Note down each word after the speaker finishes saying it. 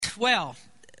Well,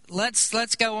 let's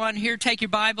go on here. Take your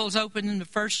Bibles open into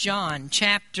 1 John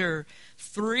chapter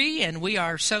 3, and we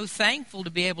are so thankful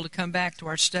to be able to come back to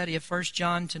our study of 1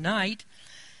 John tonight.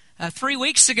 3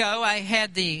 weeks ago, I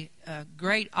had the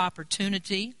great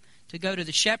opportunity to go to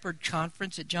the Shepherd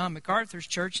Conference at John MacArthur's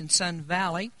church in Sun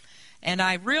Valley, and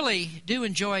I really do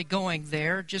enjoy going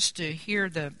there just to hear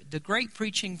the great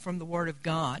preaching from the Word of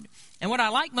God. And what I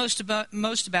like most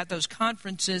about those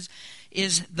conferences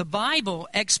is the Bible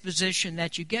exposition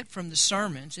that you get from the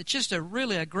sermons. It's just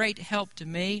really a great help to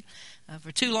me.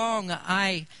 For too long,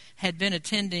 I had been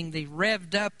attending the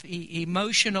revved-up,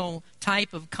 emotional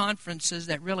type of conferences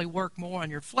that really work more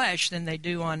on your flesh than they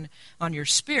do on your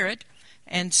spirit.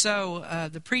 And so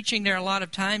the preaching there a lot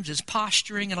of times is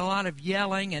posturing and a lot of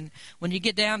yelling. And when you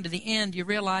get down to the end, you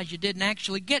realize you didn't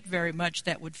actually get very much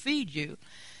that would feed you.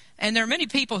 And there are many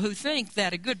people who think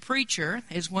that a good preacher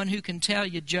is one who can tell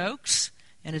you jokes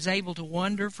and is able to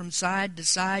wander from side to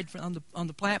side on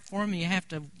the platform. You have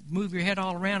to move your head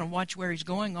all around and watch where he's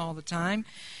going all the time.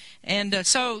 And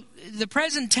so the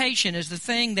presentation is the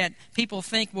thing that people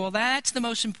think, well, that's the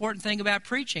most important thing about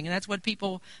preaching. And that's what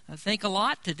people think a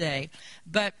lot today.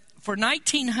 But for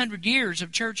 1900 years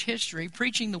of church history,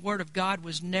 preaching the Word of God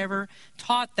was never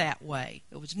taught that way.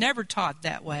 It was never taught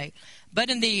that way.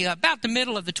 But in about the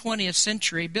middle of the 20th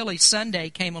century, Billy Sunday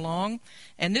came along,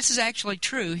 and this is actually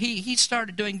true. He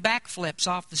started doing backflips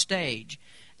off the stage.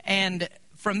 And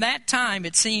from that time,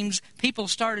 it seems people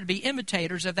started to be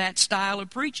imitators of that style of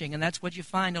preaching, and that's what you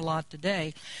find a lot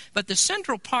today. But the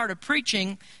central part of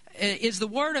preaching is the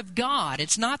Word of God.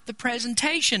 It's not the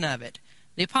presentation of it.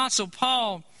 The Apostle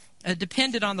Paul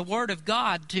depended on the Word of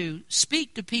God to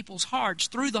speak to people's hearts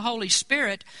through the Holy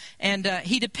Spirit, and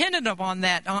he depended upon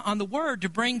that, on the Word, to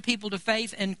bring people to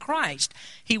faith in Christ.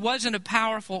 He wasn't a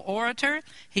powerful orator.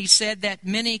 He said that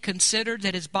many considered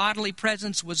that his bodily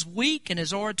presence was weak and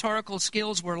his oratorical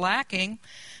skills were lacking.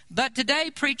 But today,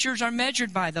 preachers are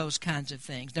measured by those kinds of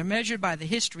things. They're measured by the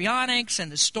histrionics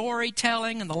and the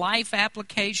storytelling and the life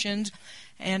applications,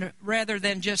 and rather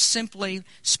than just simply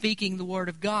speaking the Word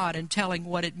of God and telling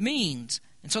what it means.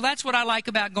 And so that's what I like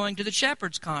about going to the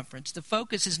Shepherd's Conference. The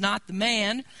focus is not the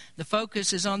man. The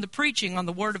focus is on the preaching, on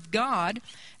the Word of God.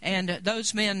 And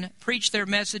those men preach their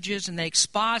messages and they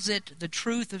exposit the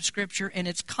truth of Scripture in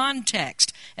its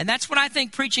context. And that's what I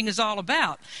think preaching is all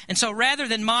about. And so rather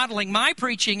than modeling my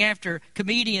preaching after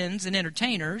comedians and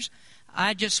entertainers,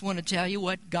 I just want to tell you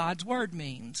what God's Word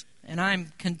means. And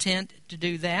I'm content to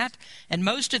do that. And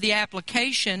most of the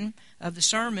application of the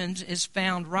sermons is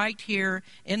found right here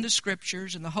in the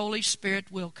Scriptures, and the Holy Spirit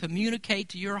will communicate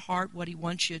to your heart what He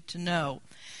wants you to know.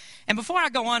 And before I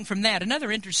go on from that,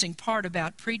 another interesting part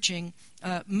about preaching,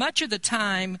 much of the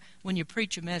time when you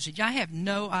preach a message, I have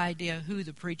no idea who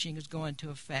the preaching is going to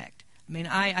affect. I mean,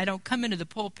 I don't come into the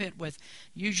pulpit with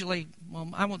usually, well,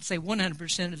 I won't say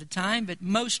 100% of the time, but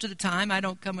most of the time I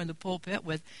don't come in the pulpit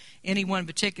with any one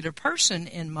particular person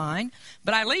in mind.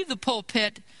 But I leave the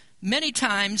pulpit many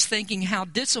times thinking how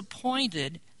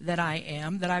disappointed that I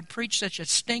am that I preach such a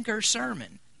stinker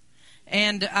sermon.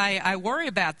 And I worry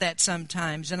about that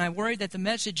sometimes, and I worry that the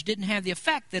message didn't have the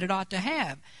effect that it ought to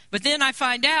have. But then I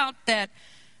find out that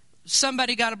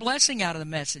somebody got a blessing out of the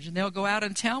message, and they'll go out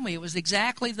and tell me it was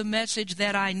exactly the message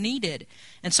that I needed.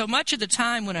 And so much of the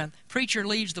time when a preacher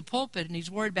leaves the pulpit and he's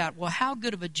worried about, well, how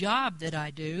good of a job did I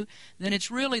do, then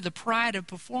it's really the pride of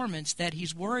performance that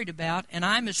he's worried about, and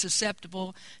I'm as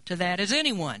susceptible to that as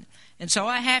anyone. And so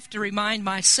I have to remind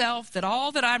myself that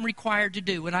all that I'm required to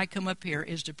do when I come up here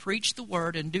is to preach the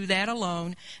Word and do that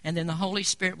alone, and then the Holy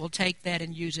Spirit will take that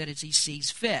and use it as He sees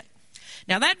fit.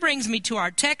 Now that brings me to our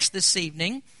text this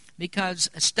evening, because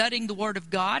studying the Word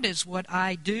of God is what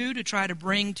I do to try to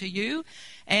bring to you.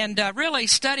 And really,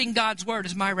 studying God's Word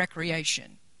is my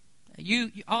recreation.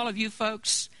 All of you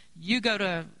folks, you go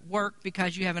to work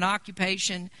because you have an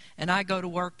occupation, and I go to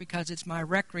work because it's my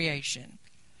recreation.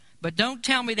 But don't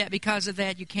tell me that because of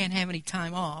that you can't have any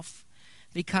time off,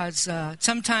 because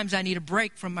sometimes I need a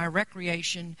break from my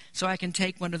recreation so I can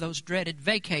take one of those dreaded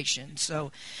vacations.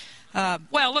 So,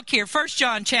 well, look here, 1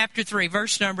 John chapter 3,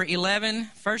 verse number 11.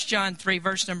 1 John 3,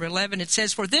 verse number 11, it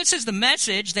says, "For this is the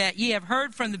message that ye have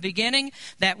heard from the beginning,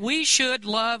 that we should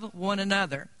love one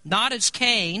another. Not as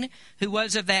Cain, who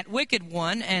was of that wicked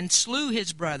one, and slew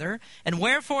his brother. And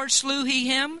wherefore slew he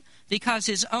him? Because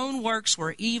his own works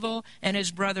were evil, and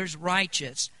his brother's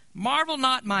righteous. Marvel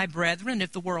not, my brethren,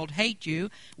 if the world hate you.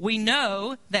 We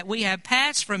know that we have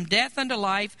passed from death unto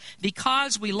life,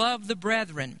 because we love the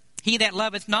brethren. He that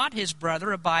loveth not his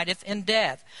brother abideth in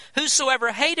death.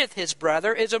 Whosoever hateth his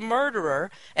brother is a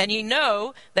murderer, and ye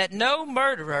know that no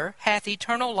murderer hath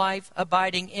eternal life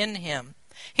abiding in him.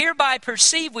 Hereby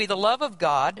perceive we the love of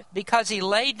God, because he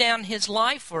laid down his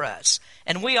life for us,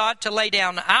 and we ought to lay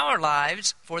down our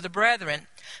lives for the brethren.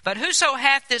 But whoso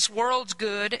hath this world's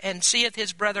good, and seeth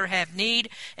his brother have need,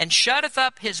 and shutteth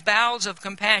up his bowels of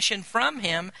compassion from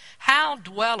him, how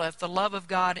dwelleth the love of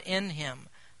God in him?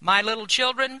 My little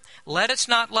children, let us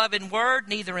not love in word,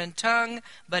 neither in tongue,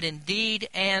 but in deed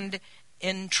and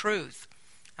in truth.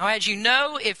 Now, as you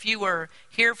know, if you were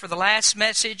here for the last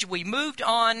message, we moved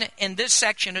on in this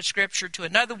section of Scripture to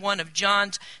another one of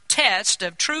John's test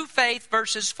of true faith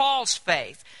versus false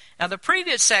faith. Now, the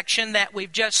previous section that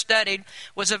we've just studied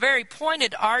was a very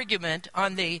pointed argument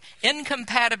on the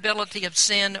incompatibility of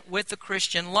sin with the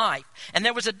Christian life. And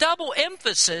there was a double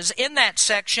emphasis in that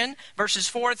section, verses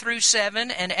 4 through 7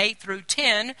 and 8 through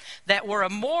 10, that were a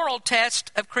moral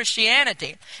test of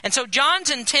Christianity. And so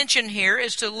John's intention here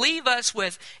is to leave us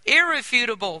with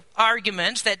irrefutable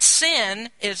arguments that sin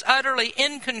is utterly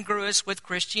incongruous with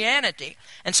Christianity.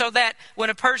 And so that when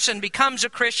a person becomes a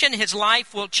Christian, his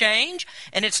life will change,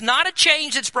 and it's not a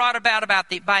change that's brought about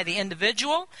by the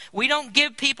individual. We don't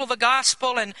give people the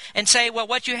gospel and say, well,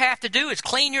 what you have to do is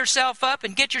clean yourself up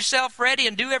and get yourself ready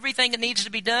and do everything that needs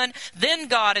to be done. Then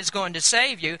God is going to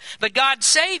save you. But God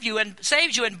saves you,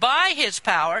 and by his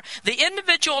power, the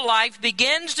individual life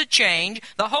begins to change.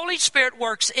 The Holy Spirit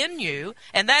works in you,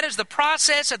 and that is the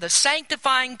process of the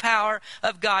sanctifying power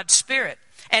of God's Spirit.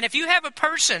 And if you have a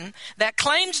person that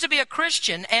claims to be a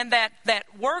Christian and that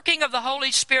working of the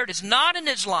Holy Spirit is not in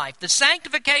his life, the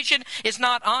sanctification is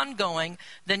not ongoing,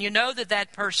 then you know that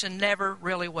that person never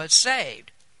really was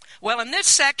saved. Well, in this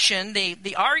section,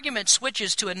 the argument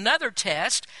switches to another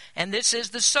test, and this is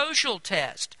the social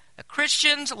test. A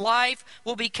Christian's life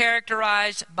will be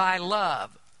characterized by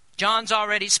love. John's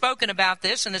already spoken about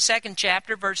this in the 2nd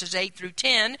chapter, verses 8 through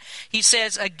 10. He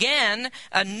says, again,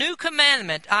 a new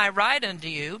commandment I write unto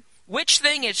you, which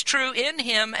thing is true in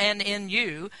him and in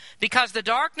you, because the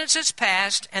darkness is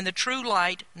past, and the true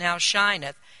light now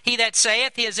shineth. He that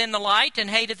saith he is in the light, and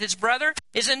hateth his brother,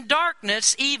 is in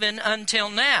darkness even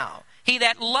until now. He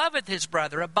that loveth his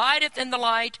brother abideth in the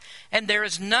light, and there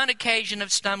is none occasion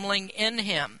of stumbling in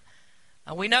him.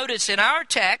 We notice in our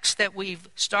text that we've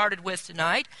started with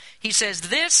tonight, he says,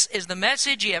 this is the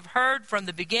message ye have heard from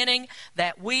the beginning,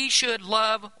 that we should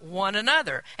love one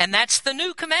another. And that's the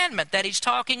new commandment that he's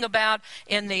talking about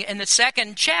in the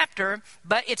 2nd chapter.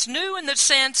 But it's new in the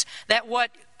sense that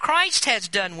what Christ has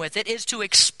done with it is to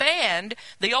expand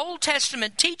the Old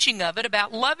Testament teaching of it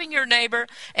about loving your neighbor,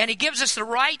 and he gives us the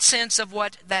right sense of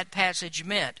what that passage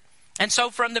meant. And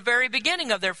so from the very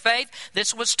beginning of their faith,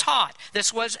 this was taught.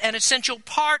 This was an essential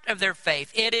part of their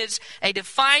faith. It is a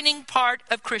defining part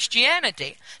of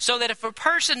Christianity. So that if a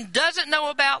person doesn't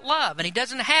know about love, and he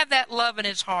doesn't have that love in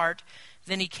his heart,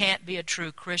 then he can't be a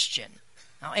true Christian.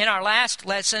 Now, in our last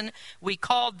lesson, we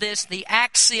called this the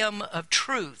axiom of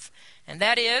truth. And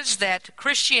that is that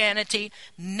Christianity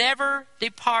never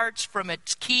departs from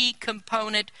its key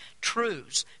component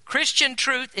truths. Christian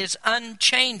truth is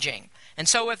unchanging. And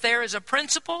so if there is a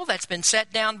principle that's been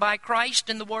set down by Christ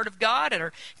in the Word of God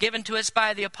or given to us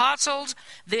by the apostles,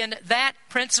 then that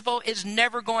principle is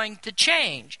never going to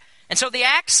change. And so the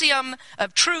axiom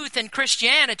of truth in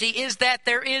Christianity is that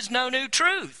there is no new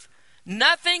truth.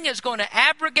 Nothing is going to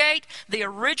abrogate the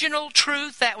original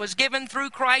truth that was given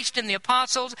through Christ and the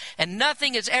apostles, and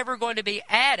nothing is ever going to be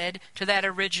added to that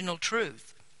original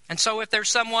truth. And so if there's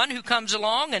someone who comes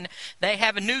along and they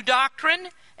have a new doctrine,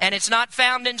 and it's not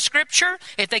found in Scripture,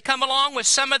 if they come along with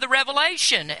some of the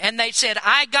revelation and they said,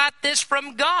 I got this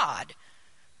from God,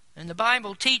 and the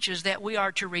Bible teaches that we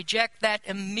are to reject that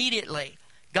immediately.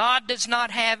 God does not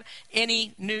have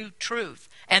any new truth.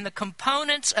 And the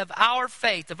components of our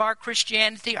faith, of our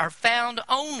Christianity, are found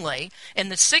only in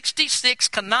the 66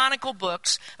 canonical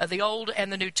books of the Old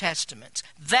and the New Testaments.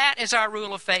 That is our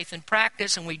rule of faith and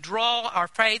practice, and we draw our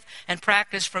faith and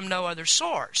practice from no other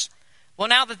source. Well,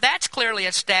 now that that's clearly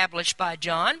established by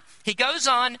John, he goes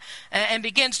on and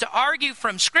begins to argue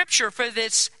from Scripture for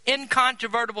this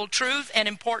incontrovertible truth and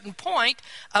important point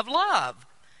of love.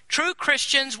 True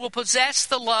Christians will possess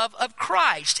the love of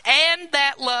Christ, and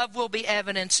that love will be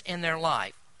evidenced in their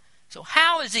life. So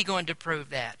how is he going to prove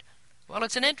that? Well,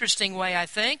 it's an interesting way, I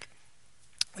think.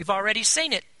 We've already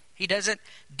seen it. He doesn't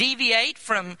deviate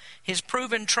from his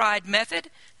proven tried method,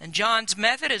 and John's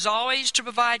method is always to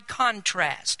provide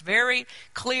contrast, very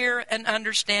clear and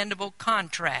understandable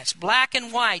contrast, black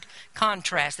and white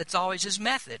contrast. That's always his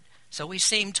method. So we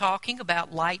see him talking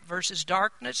about light versus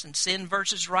darkness and sin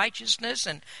versus righteousness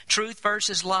and truth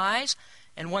versus lies.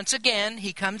 And once again,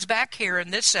 he comes back here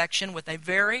in this section with a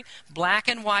very black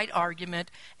and white argument,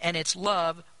 and it's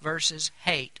love versus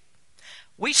hate.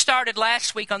 We started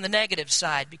last week on the negative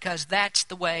side because that's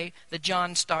the way that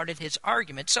John started his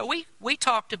argument. So we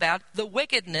talked about the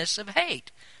wickedness of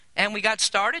hate. And we got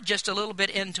started just a little bit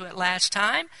into it last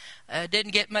time.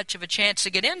 Didn't get much of a chance to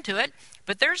get into it.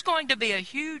 But there's going to be a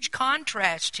huge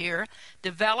contrast here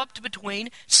developed between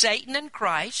Satan and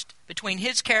Christ, between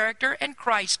his character and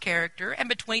Christ's character, and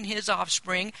between his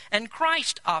offspring and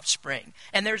Christ's offspring.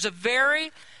 And there's a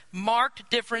very marked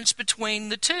difference between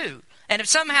the two. And if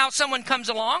somehow someone comes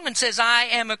along and says, I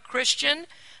am a Christian,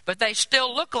 but they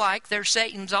still look like they're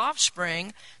Satan's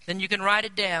offspring, then you can write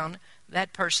it down.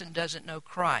 That person doesn't know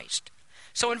Christ.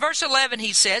 So in verse 11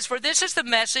 he says, For this is the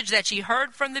message that ye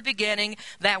heard from the beginning,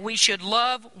 that we should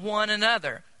love one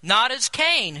another. Not as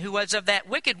Cain, who was of that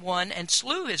wicked one, and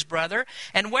slew his brother.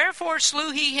 And wherefore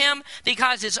slew he him?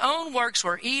 Because his own works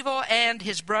were evil, and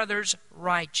his brother's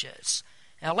righteous.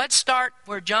 Now let's start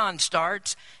where John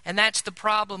starts, and that's the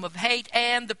problem of hate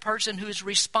and the person who is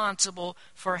responsible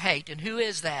for hate. And who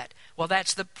is that? Well,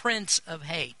 that's the prince of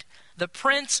hate. The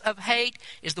prince of hate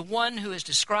is the one who is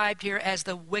described here as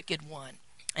the wicked one.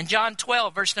 In John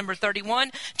 12, verse number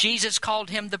 31, Jesus called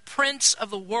him the prince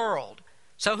of the world.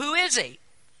 So who is he?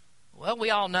 Well, we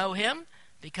all know him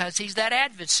because he's that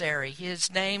adversary.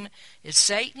 His name is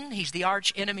Satan. He's the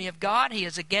arch enemy of God. He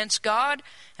is against God.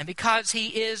 And because he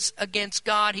is against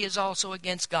God, he is also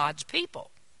against God's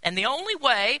people. And the only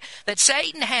way that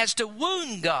Satan has to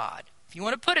wound God, if you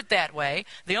want to put it that way,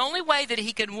 the only way that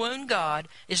he can wound God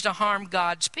is to harm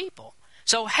God's people.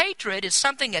 So hatred is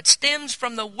something that stems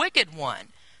from the wicked one.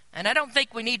 And I don't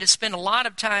think we need to spend a lot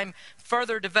of time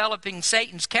further developing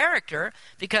Satan's character,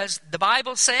 because the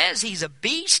Bible says he's a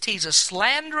beast, he's a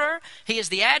slanderer, he is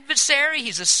the adversary,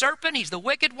 he's a serpent, he's the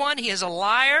wicked one, he is a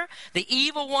liar, the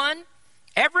evil one.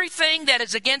 Everything that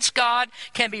is against God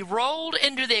can be rolled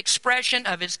into the expression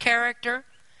of his character.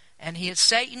 And he is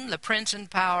Satan, the prince and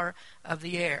power of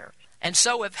the air. And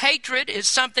so if hatred is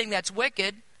something that's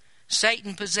wicked,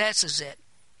 Satan possesses it.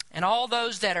 And all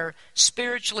those that are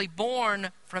spiritually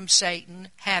born from Satan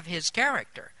have his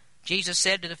character. Jesus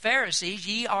said to the Pharisees,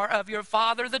 ye are of your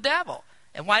father the devil.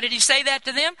 And why did he say that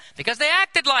to them? Because they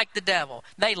acted like the devil.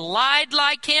 They lied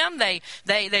like him. They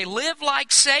lived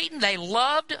like Satan. They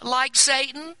loved like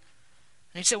Satan. And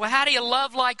he said, well, how do you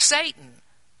love like Satan?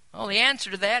 Well, the answer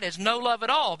to that is no love at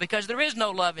all, because there is no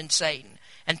love in Satan.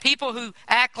 And people who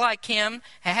act like him,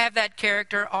 have that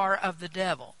character, are of the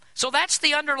devil. So that's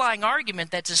the underlying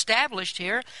argument that's established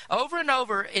here over and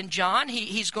over in John.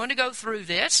 He's going to go through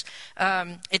this.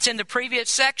 It's in the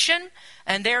previous section,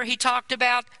 and there he talked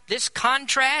about this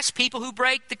contrast. People who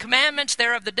break the commandments,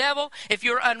 they're of the devil. If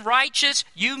you're unrighteous,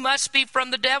 you must be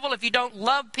from the devil. If you don't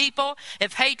love people,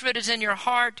 if hatred is in your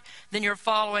heart, then you're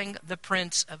following the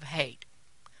prince of hate.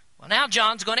 Well, now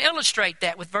John's going to illustrate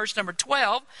that with verse number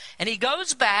 12, and he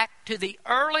goes back to the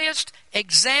earliest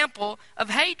example of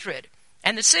hatred.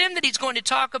 And the sin that he's going to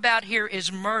talk about here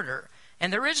is murder.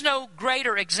 And there is no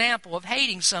greater example of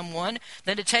hating someone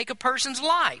than to take a person's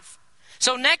life.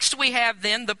 So next we have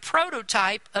then the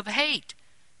prototype of hate.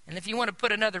 And if you want to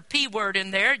put another P word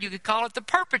in there, you could call it the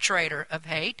perpetrator of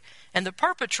hate. And the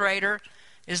perpetrator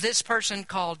is this person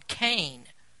called Cain.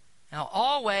 Now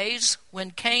always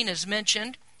when Cain is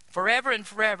mentioned, forever and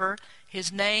forever,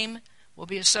 his name will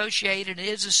be associated,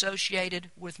 is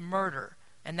associated with murder.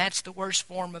 And that's the worst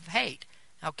form of hate.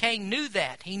 Now, Cain knew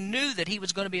that. He knew that he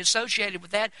was going to be associated with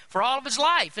that for all of his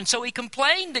life. And so he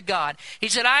complained to God. He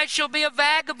said, I shall be a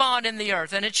vagabond in the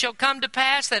earth, and it shall come to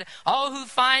pass that all who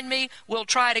find me will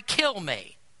try to kill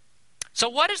me. So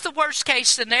what is the worst case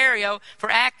scenario for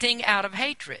acting out of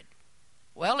hatred?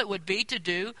 Well, it would be to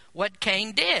do what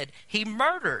Cain did. He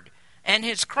murdered. And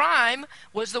his crime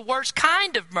was the worst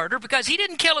kind of murder because he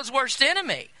didn't kill his worst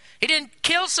enemy. He didn't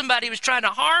kill somebody who was trying to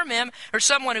harm him or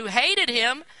someone who hated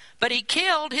him, but he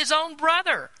killed his own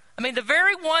brother. I mean, the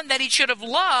very one that he should have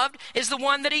loved is the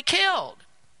one that he killed.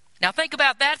 Now think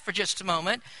about that for just a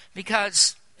moment,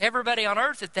 because everybody on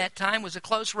earth at that time was a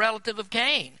close relative of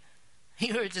Cain.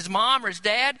 He was his mom or his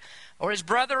dad or his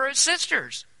brother or his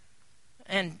sisters.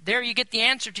 And there you get the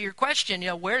answer to your question,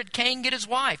 where did Cain get his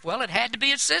wife? Well, it had to be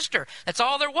his sister. That's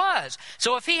all there was.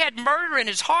 So if he had murder in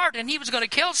his heart and he was going to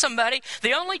kill somebody,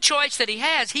 the only choice that he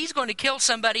has, he's going to kill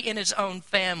somebody in his own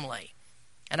family.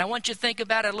 And I want you to think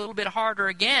about it a little bit harder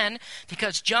again,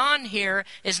 because John here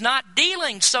is not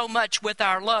dealing so much with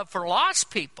our love for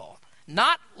lost people.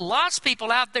 not lost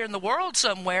people out there in the world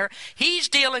somewhere. He's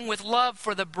dealing with love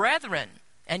for the brethren.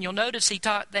 And you'll notice he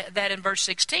taught that in verse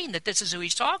 16, that this is who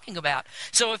he's talking about.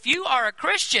 So if you are a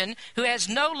Christian who has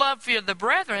no love for the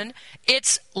brethren,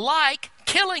 it's like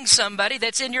killing somebody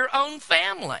that's in your own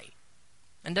family.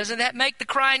 And doesn't that make the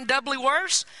crime doubly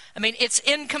worse? I mean, it's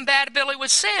incompatibility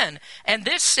with sin. And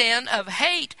this sin of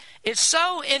hate is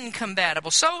so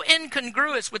incompatible, so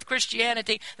incongruous with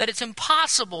Christianity that it's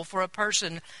impossible for a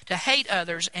person to hate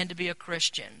others and to be a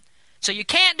Christian. So you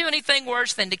can't do anything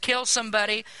worse than to kill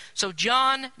somebody. So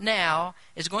John now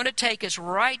is going to take us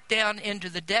right down into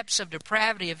the depths of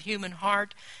depravity of human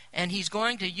heart, and he's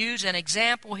going to use an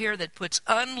example here that puts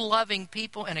unloving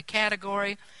people in a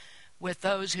category with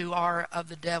those who are of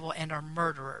the devil and are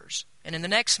murderers. And in the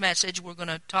next message, we're going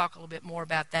to talk a little bit more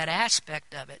about that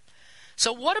aspect of it.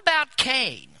 So what about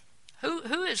Cain?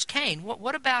 Who is Cain?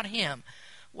 What about him?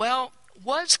 Well,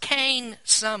 was Cain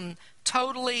some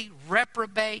totally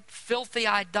reprobate, filthy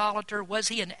idolater? Was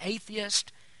he an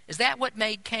atheist? Is that what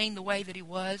made Cain the way that he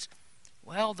was?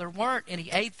 Well, there weren't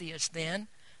any atheists then.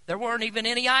 There weren't even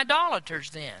any idolaters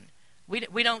then.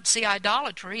 We don't see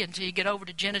idolatry until you get over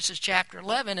to Genesis chapter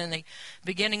 11 and the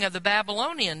beginning of the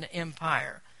Babylonian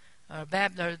Empire,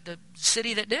 the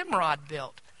city that Nimrod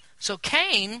built. So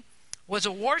Cain was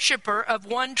a worshiper of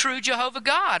one true Jehovah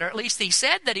God, or at least he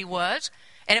said that he was.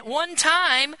 And at one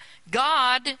time,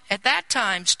 God, at that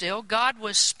time still, God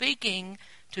was speaking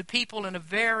to people in a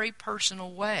very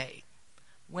personal way.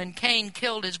 When Cain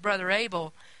killed his brother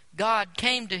Abel, God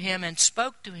came to him and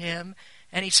spoke to him,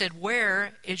 and he said,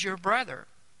 "Where is your brother?"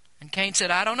 And Cain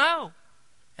said, "I don't know.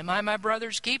 Am I my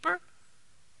brother's keeper?"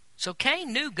 So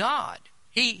Cain knew God.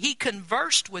 He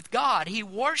conversed with God. He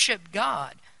worshiped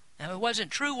God. Now, it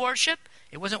wasn't true worship.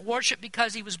 It wasn't worship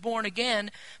because he was born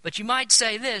again. But you might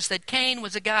say this, that Cain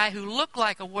was a guy who looked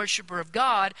like a worshiper of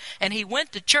God, and he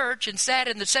went to church and sat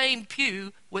in the same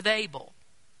pew with Abel.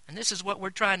 And this is what we're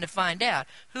trying to find out.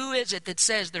 Who is it that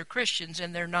says they're Christians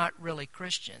and they're not really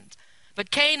Christians?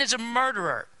 But Cain is a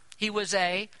murderer. He was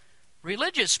a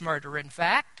religious murderer, in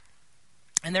fact.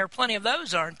 And there are plenty of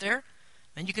those, aren't there?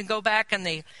 And you can go back in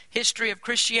the history of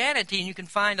Christianity and you can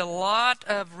find a lot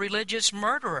of religious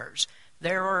murderers.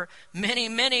 There were many,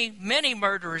 many, many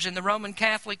murderers in the Roman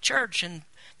Catholic Church, and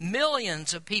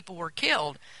millions of people were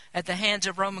killed at the hands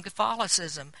of Roman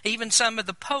Catholicism. Even some of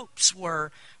the popes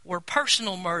were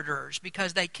personal murderers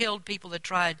because they killed people that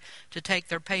tried to take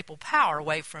their papal power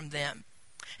away from them.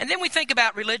 And then we think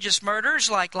about religious murders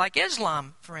like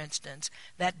Islam, for instance,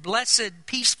 that blessed,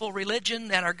 peaceful religion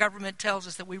that our government tells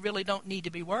us that we really don't need to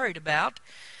be worried about.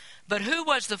 But who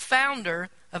was the founder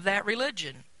of that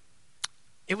religion?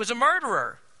 It was a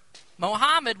murderer.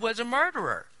 Muhammad was a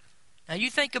murderer. Now you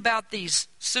think about these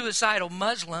suicidal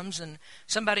Muslims and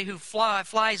somebody who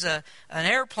flies an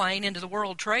airplane into the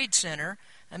World Trade Center.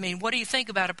 I mean, what do you think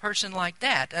about a person like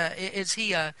that?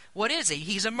 What is he?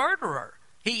 He's a murderer.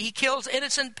 He kills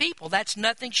innocent people. That's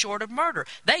nothing short of murder.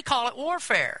 They call it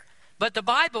warfare, but the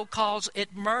Bible calls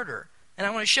it murder. And I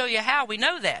want to show you how we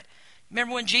know that.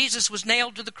 Remember when Jesus was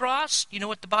nailed to the cross? You know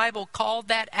what the Bible called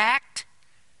that act?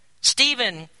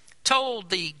 Stephen told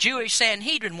the Jewish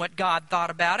Sanhedrin what God thought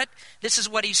about it. This is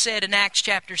what he said in Acts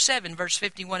chapter 7, verse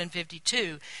 51 and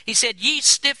 52. He said, "Ye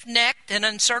stiff-necked and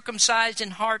uncircumcised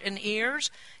in heart and ears,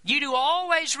 ye do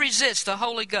always resist the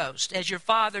Holy Ghost. As your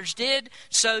fathers did,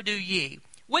 so do ye.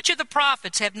 Which of the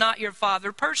prophets have not your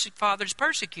fathers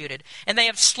persecuted? And they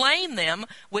have slain them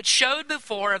which showed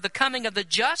before of the coming of the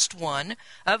just one,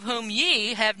 of whom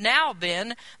ye have now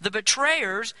been the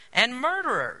betrayers and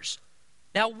murderers."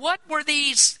 Now, what were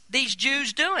these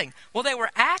Jews doing? Well, they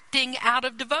were acting out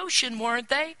of devotion, weren't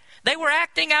they? They were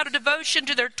acting out of devotion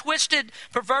to their twisted,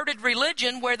 perverted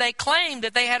religion where they claimed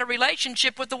that they had a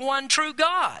relationship with the one true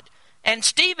God. And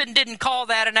Stephen didn't call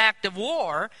that an act of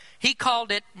war. He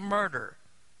called it murder.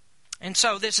 And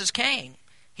so this is Cain.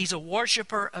 He's a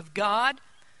worshiper of God,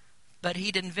 but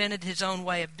he'd invented his own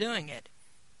way of doing it.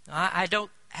 I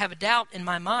don't have a doubt in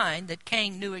my mind that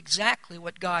Cain knew exactly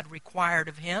what God required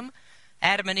of him.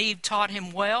 Adam and Eve taught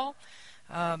him well.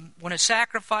 When a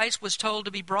sacrifice was told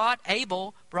to be brought,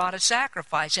 Abel brought a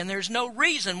sacrifice. And there's no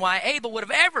reason why Abel would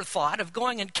have ever thought of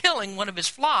going and killing one of his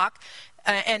flock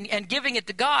and giving it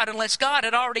to God unless God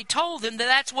had already told him that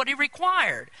that's what he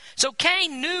required. So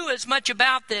Cain knew as much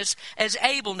about this as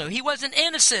Abel knew. He wasn't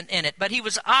innocent in it, but he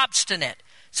was obstinate.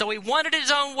 So he wanted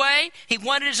his own way. He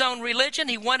wanted his own religion.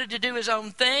 He wanted to do his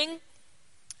own thing.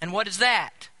 And what is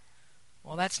that?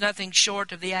 Well, that's nothing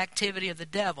short of the activity of the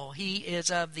devil. He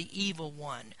is of the evil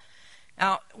one.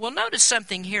 Now, we'll notice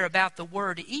something here about the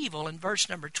word evil in verse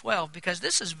number 12, because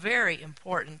this is very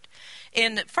important.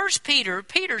 In 1 Peter,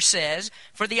 Peter says,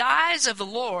 "For the eyes of the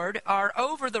Lord are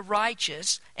over the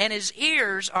righteous, and his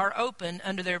ears are open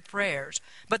unto their prayers.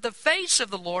 But the face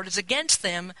of the Lord is against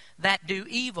them that do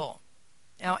evil."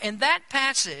 Now, in that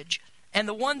passage, and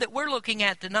the one that we're looking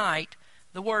at tonight,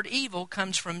 the word evil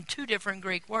comes from two different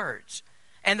Greek words.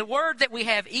 And the word that we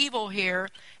have evil here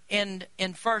in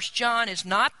 1 John is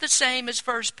not the same as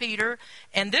 1 Peter.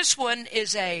 And this one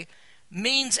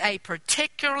means a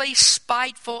particularly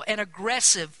spiteful and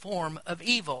aggressive form of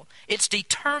evil. It's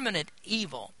determinate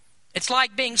evil. It's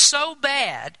like being so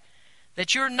bad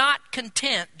that you're not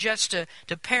content just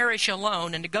to perish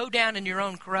alone and to go down in your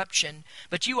own corruption,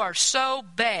 but you are so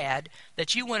bad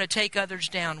that you want to take others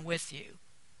down with you.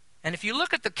 And if you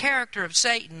look at the character of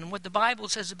Satan and what the Bible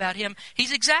says about him,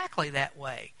 he's exactly that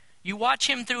way. You watch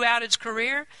him throughout his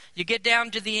career, you get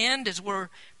down to the end, as we're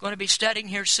going to be studying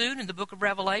here soon in the book of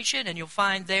Revelation, and you'll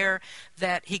find there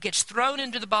that he gets thrown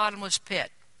into the bottomless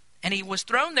pit. And he was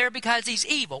thrown there because he's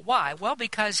evil. Why? Well,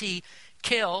 because he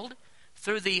killed,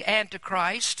 through the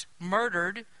Antichrist,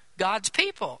 murdered God's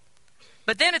people.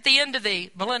 But then at the end of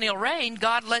the millennial reign,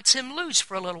 God lets him loose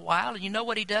for a little while, and you know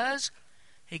what he does?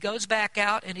 He goes back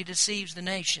out and he deceives the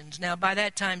nations. Now, by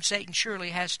that time, Satan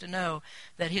surely has to know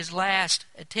that his last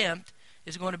attempt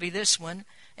is going to be this one.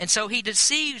 And so he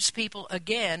deceives people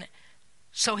again.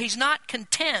 So he's not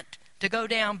content to go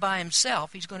down by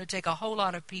himself. He's going to take a whole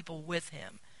lot of people with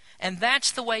him. And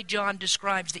that's the way John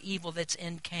describes the evil that's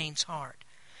in Cain's heart.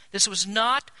 This was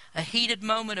not a heated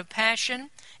moment of passion.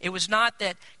 It was not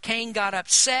that Cain got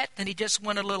upset and he just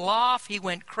went a little off. He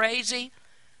went crazy.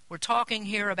 We're talking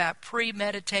here about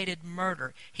premeditated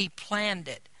murder. He planned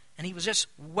it, and he was just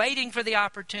waiting for the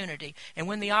opportunity. And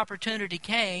when the opportunity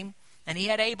came, and he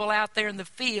had Abel out there in the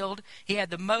field, he had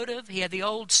the motive, he had the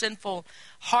old sinful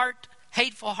heart,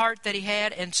 hateful heart that he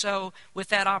had, and so with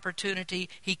that opportunity,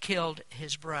 he killed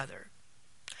his brother.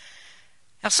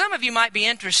 Now, some of you might be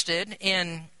interested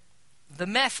in the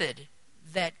method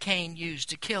that Cain used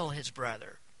to kill his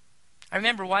brother. I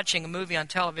remember watching a movie on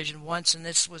television once, and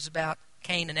this was about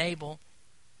Cain and Abel.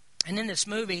 And in this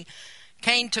movie,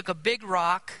 Cain took a big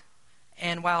rock,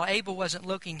 and while Abel wasn't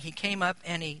looking, he came up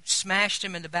and he smashed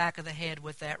him in the back of the head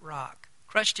with that rock,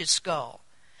 crushed his skull.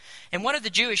 In one of the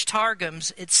Jewish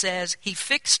Targums, it says, he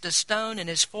fixed a stone in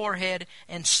his forehead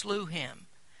and slew him.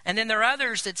 And then there are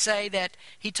others that say that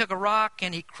he took a rock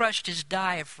and he crushed his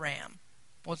diaphragm.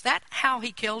 Was that how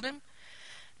he killed him?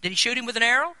 Did he shoot him with an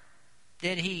arrow?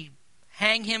 Did he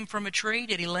hang him from a tree?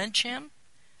 Did he lynch him?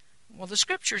 Well, the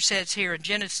scripture says here in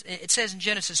Genesis, it says in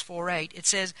Genesis 4:8, it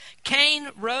says, Cain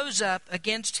rose up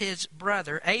against his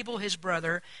brother, Abel his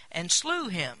brother, and slew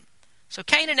him. So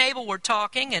Cain and Abel were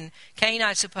talking, and Cain,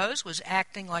 I suppose, was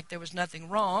acting like there was nothing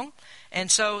wrong.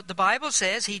 And so the Bible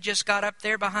says he just got up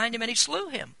there behind him and he slew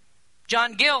him.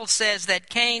 John Gill says that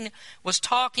Cain was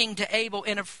talking to Abel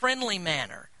in a friendly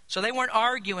manner. So they weren't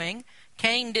arguing.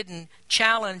 Cain didn't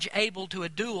challenge Abel to a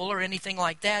duel or anything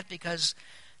like that, because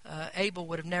Abel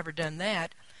would have never done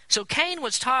that. So Cain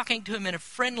was talking to him in a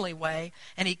friendly way,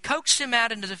 and he coaxed him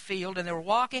out into the field, and they were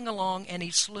walking along, and he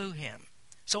slew him.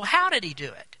 So how did he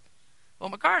do it? Well,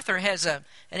 MacArthur has an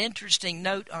interesting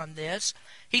note on this.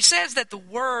 He says that the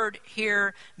word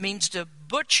here means to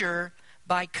butcher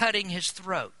by cutting his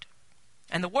throat.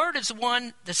 And the word is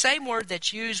the same word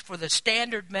that's used for the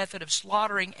standard method of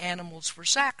slaughtering animals for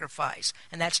sacrifice.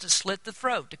 And that's to slit the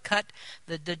throat, to cut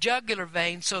the jugular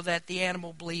vein so that the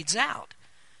animal bleeds out.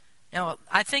 Now,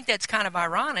 I think that's kind of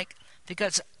ironic,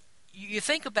 because you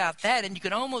think about that and you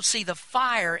can almost see the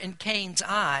fire in Cain's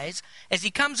eyes as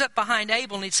he comes up behind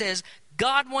Abel and he says,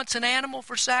 God wants an animal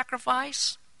for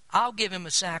sacrifice? I'll give him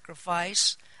a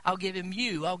sacrifice. I'll give him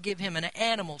you. I'll give him an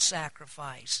animal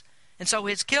sacrifice. And so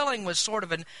his killing was sort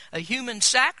of a human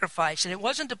sacrifice. And it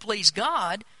wasn't to please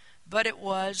God, but it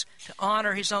was to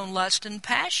honor his own lust and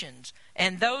passions.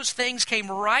 And those things came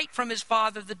right from his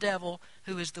father, the devil,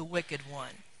 who is the wicked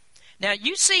one. Now,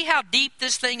 you see how deep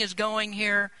this thing is going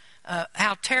here?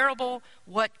 How terrible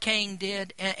what Cain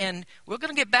did. And we're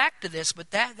going to get back to this,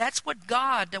 but that's what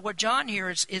John here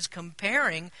is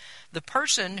comparing the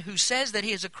person who says that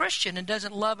he is a Christian and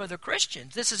doesn't love other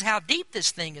Christians. This is how deep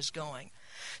this thing is going.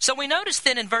 So we notice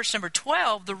then in verse number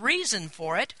 12, the reason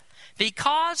for it,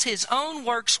 because his own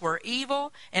works were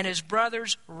evil and his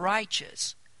brother's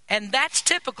righteous. And that's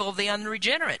typical of the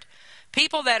unregenerate.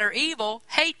 People that are evil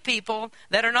hate people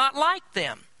that are not like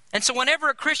them. And so whenever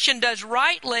a Christian does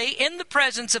rightly in the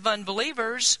presence of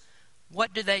unbelievers,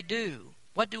 what do they do?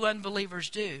 What do unbelievers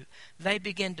do? They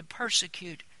begin to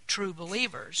persecute true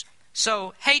believers.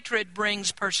 So hatred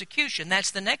brings persecution.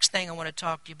 That's the next thing I want to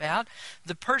talk to you about,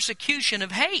 the persecution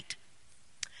of hate.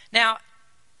 Now,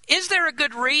 is there a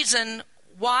good reason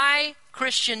why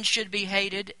Christians should be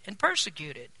hated and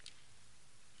persecuted?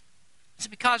 Is it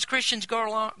because Christians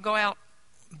go out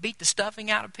and beat the stuffing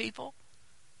out of people?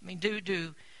 I mean,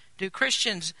 do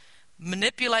Christians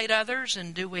manipulate others,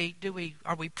 and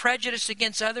are we prejudiced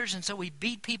against others, and so we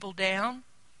beat people down?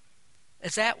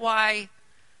 Is that why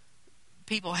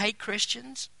people hate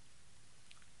Christians?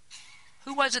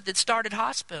 Who was it that started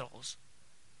hospitals?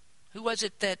 Who was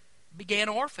it that began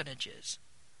orphanages?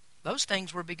 Those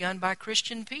things were begun by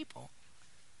Christian people.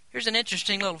 Here's an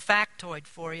interesting little factoid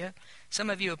for you. Some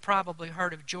of you have probably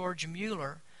heard of George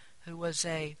Mueller, who was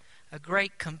a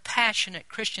great compassionate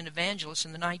Christian evangelist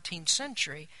in the 19th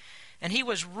century. And he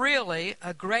was really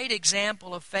a great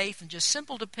example of faith and just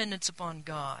simple dependence upon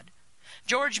God.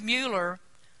 George Mueller,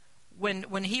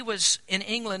 when he was in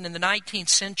England in the 19th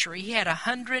century, he had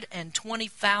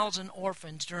 120,000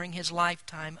 orphans during his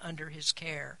lifetime under his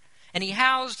care. And he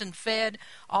housed and fed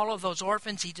all of those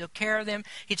orphans. He took care of them.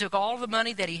 He took all the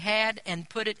money that he had and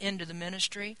put it into the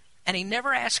ministry. And he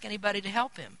never asked anybody to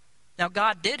help him. Now,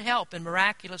 God did help in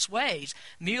miraculous ways.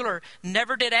 Mueller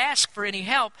never did ask for any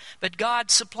help, but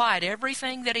God supplied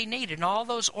everything that he needed. And all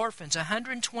those orphans,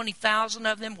 120,000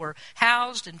 of them, were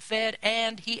housed and fed,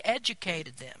 and he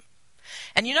educated them.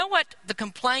 And you know what the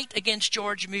complaint against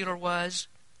George Mueller was?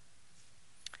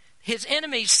 His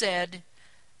enemies said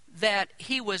that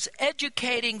he was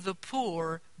educating the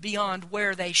poor beyond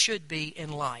where they should be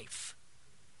in life.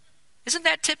 Isn't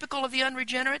that typical of the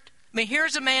unregenerate? I mean,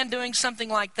 here's a man doing something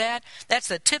like that. That's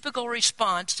the typical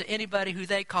response to anybody who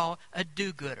they call a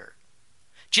do-gooder.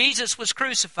 Jesus was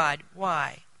crucified.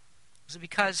 Why? Was it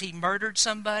because he murdered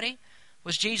somebody?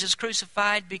 Was Jesus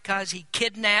crucified because he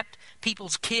kidnapped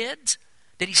people's kids?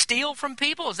 Did he steal from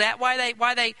people? Is that why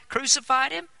they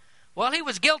crucified him? Well, he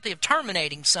was guilty of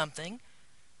terminating something.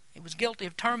 He was guilty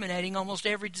of terminating almost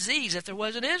every disease that there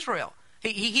was in Israel.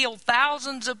 He healed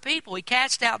thousands of people. He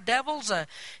cast out devils.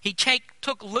 He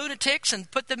took lunatics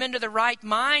and put them into the right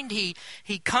mind.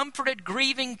 He comforted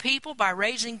grieving people by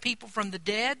raising people from the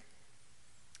dead.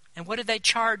 And what did they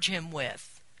charge him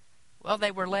with? Well,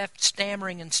 they were left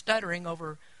stammering and stuttering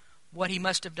over what he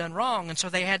must have done wrong. And so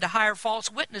they had to hire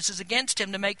false witnesses against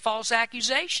him to make false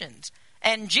accusations.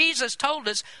 And Jesus told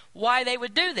us why they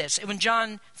would do this. In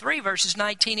John 3, verses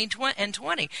 19 and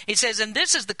 20, he says, "And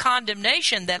this is the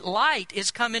condemnation, that light is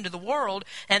come into the world,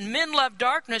 and men love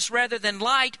darkness rather than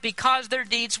light, because their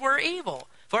deeds were evil.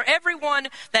 For everyone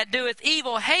that doeth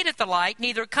evil hateth the light,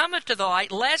 neither cometh to the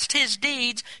light, lest his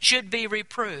deeds should be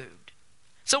reproved."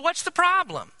 So what's the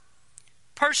problem?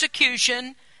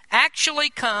 Persecution actually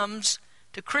comes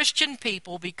to Christian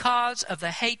people because of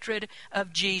the hatred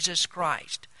of Jesus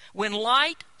Christ. When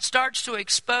light starts to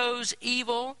expose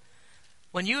evil,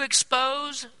 when you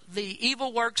expose the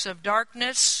evil works of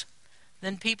darkness,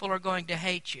 then people are going to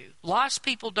hate you. Lost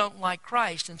people don't like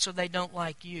Christ, and so they don't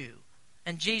like you.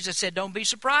 And Jesus said, don't be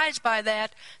surprised by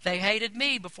that. They hated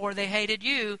me before they hated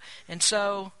you, and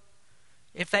so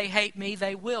if they hate me,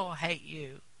 they will hate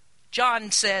you.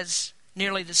 John says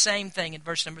nearly the same thing in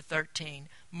verse number 13.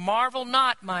 "Marvel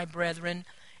not, my brethren,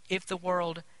 if the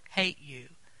world hate you."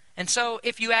 And so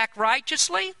if you act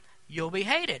righteously, you'll be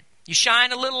hated. You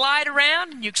shine a little light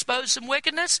around and you expose some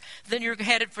wickedness, then you're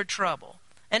headed for trouble.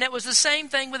 And it was the same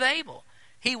thing with Abel.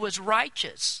 He was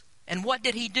righteous. And what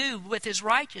did he do with his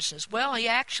righteousness? Well, he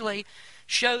actually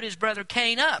showed his brother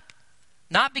Cain up.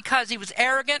 Not because he was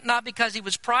arrogant, not because he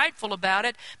was prideful about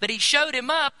it, but he showed him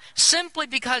up simply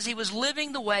because he was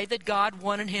living the way that God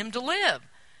wanted him to live.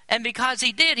 And because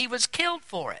he did, he was killed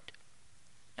for it.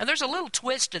 Now, there's a little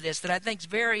twist to this that I think is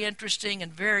very interesting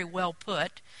and very well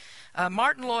put.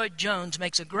 Martin Lloyd-Jones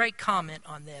makes a great comment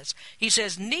on this. He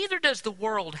says, "Neither does the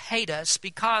world hate us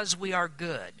because we are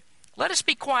good." Let us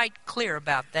be quite clear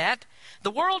about that. The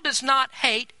world does not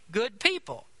hate good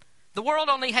people. The world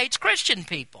only hates Christian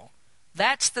people.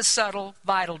 That's the subtle,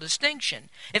 vital distinction.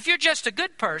 If you're just a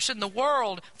good person, the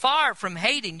world, far from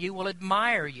hating you, will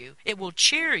admire you. It will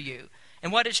cheer you.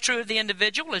 And what is true of the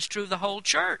individual is true of the whole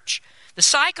church. The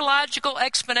psychological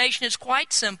explanation is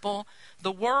quite simple.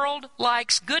 The world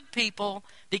likes good people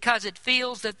because it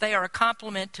feels that they are a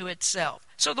complement to itself.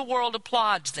 So the world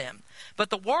applauds them.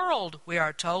 But the world, we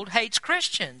are told, hates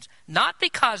Christians. Not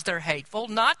because they're hateful,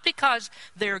 not because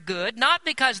they're good, not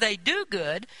because they do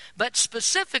good, but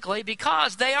specifically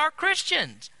because they are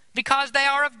Christians, because they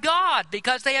are of God,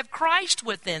 because they have Christ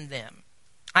within them.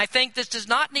 I think this does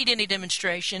not need any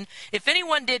demonstration. If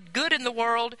anyone did good in the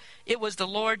world, it was the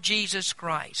Lord Jesus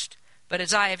Christ. But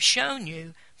as I have shown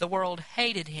you, the world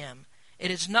hated him.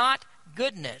 It is not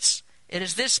goodness. It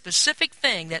is this specific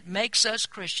thing that makes us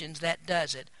Christians that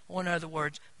does it. Or in other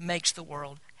words, makes the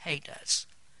world hate us.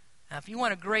 Now, if you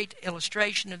want a great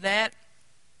illustration of that,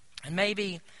 and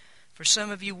maybe for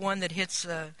some of you one that hits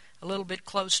a little bit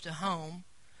close to home,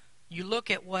 you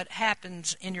look at what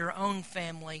happens in your own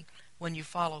family when you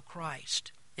follow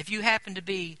Christ. If you happen to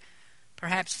be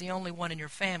perhaps the only one in your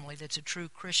family that's a true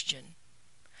Christian,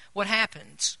 what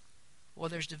happens? Well,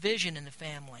 there's division in the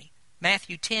family.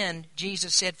 Matthew 10,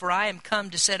 Jesus said, "For I am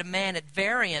come to set a man at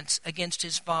variance against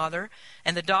his father,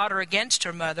 and the daughter against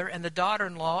her mother, and the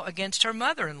daughter-in-law against her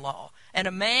mother-in-law. And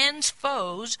a man's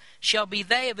foes shall be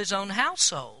they of his own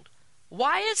household."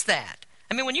 Why is that?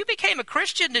 I mean, when you became a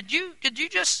Christian, did you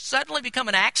just suddenly become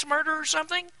an axe murderer or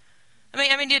something?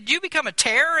 I mean, did you become a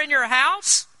terror in your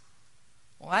house?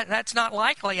 Well, that's not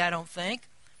likely, I don't think.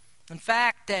 In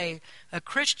fact, a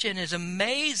Christian is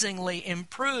amazingly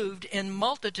improved in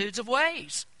multitudes of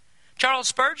ways. Charles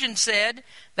Spurgeon said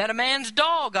that a man's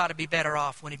dog ought to be better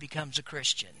off when he becomes a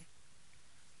Christian.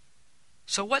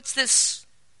 So what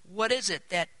is it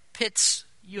that pits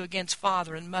you against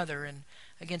father and mother and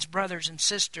against brothers and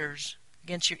sisters,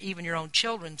 against even your own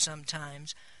children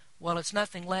sometimes? Well, it's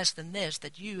nothing less than this,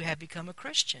 that you have become a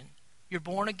Christian. You're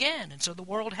born again, and so the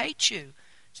world hates you.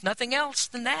 It's nothing else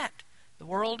than that. The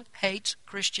world hates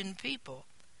Christian people.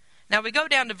 Now we go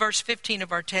down to verse 15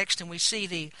 of our text and we see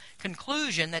the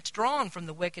conclusion that's drawn from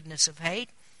the wickedness of hate.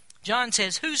 John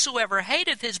says, "Whosoever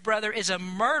hateth his brother is a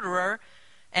murderer,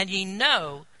 and ye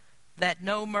know that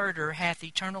no murderer hath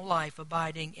eternal life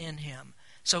abiding in him."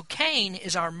 So Cain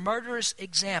is our murderous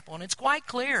example, and it's quite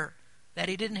clear that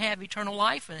he didn't have eternal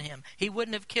life in him. He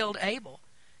wouldn't have killed Abel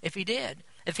if he did.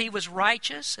 If he was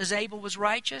righteous, as Abel was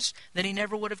righteous, then he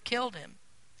never would have killed him.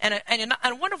 And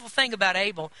a wonderful thing about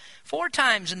Abel, 4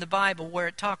 times in the Bible where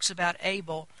it talks about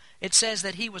Abel, it says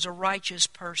that he was a righteous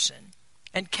person.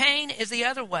 And Cain is the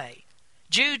other way.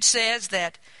 Jude says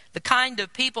that the kind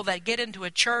of people that get into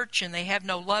a church and they have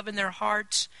no love in their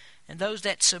hearts, and those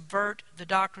that subvert the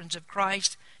doctrines of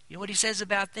Christ, you know what he says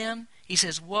about them? He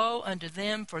says, "Woe unto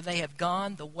them, for they have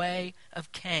gone the way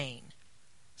of Cain."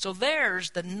 So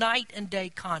there's the night and day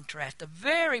contrast, a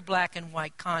very black and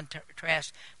white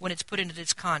contrast when it's put into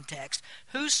this context.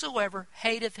 Whosoever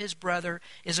hateth his brother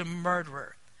is a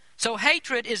murderer. So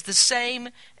hatred is the same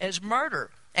as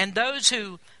murder. And those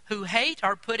who hate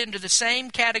are put into the same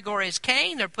category as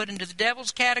Cain. They're put into the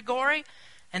devil's category,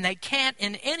 and they can't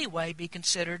in any way be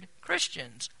considered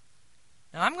Christians.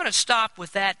 Now I'm going to stop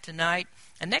with that tonight,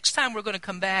 and next time we're going to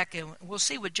come back and we'll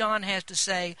see what John has to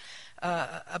say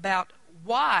about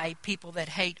why people that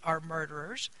hate are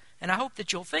murderers. And I hope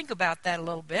that you'll think about that a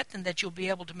little bit and that you'll be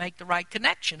able to make the right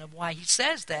connection of why he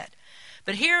says that.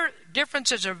 But here,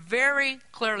 differences are very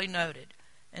clearly noted.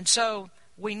 And so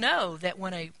we know that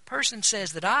when a person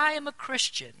says that I am a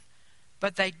Christian,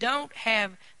 but they don't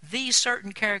have these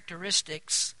certain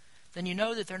characteristics, then you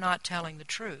know that they're not telling the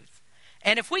truth.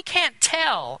 And if we can't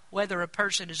tell whether a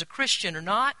person is a Christian or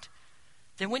not,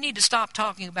 then we need to stop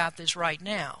talking about this right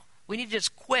now. We need to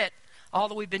just quit all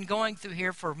that we've been going through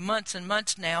here for months and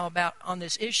months now about on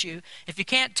this issue. If you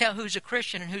can't tell who's a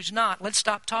Christian and who's not, let's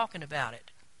stop talking about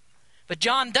it. But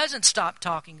John doesn't stop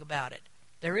talking about it.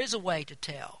 There is a way to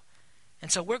tell. And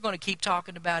so we're going to keep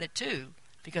talking about it too,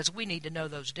 because we need to know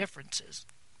those differences.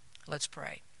 Let's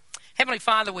pray. Heavenly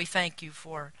Father, we thank you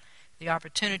for the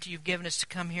opportunity you've given us to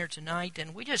come here tonight,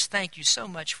 and we just thank you so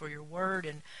much for your word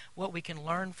and what we can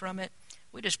learn from it.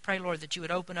 We just pray, Lord, that you would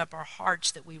open up our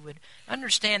hearts, that we would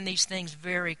understand these things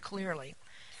very clearly.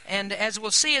 And as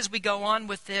we'll see as we go on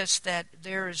with this, that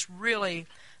there is really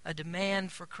a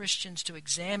demand for Christians to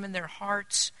examine their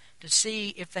hearts, to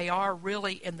see if they are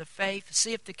really in the faith, to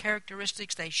see if the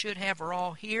characteristics they should have are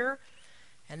all here.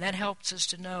 And that helps us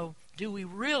to know, do we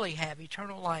really have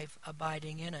eternal life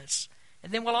abiding in us?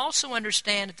 And then we'll also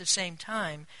understand at the same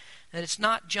time that it's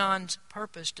not John's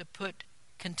purpose to put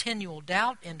continual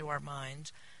doubt into our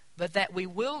minds, but that we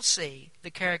will see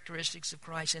the characteristics of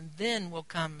Christ, and then we'll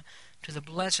come to the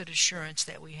blessed assurance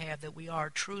that we have that we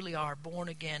truly are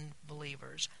born-again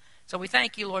believers. So we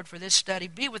thank you, Lord, for this study.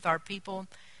 Be with our people,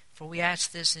 for we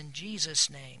ask this in Jesus'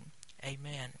 name.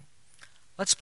 Amen. Let's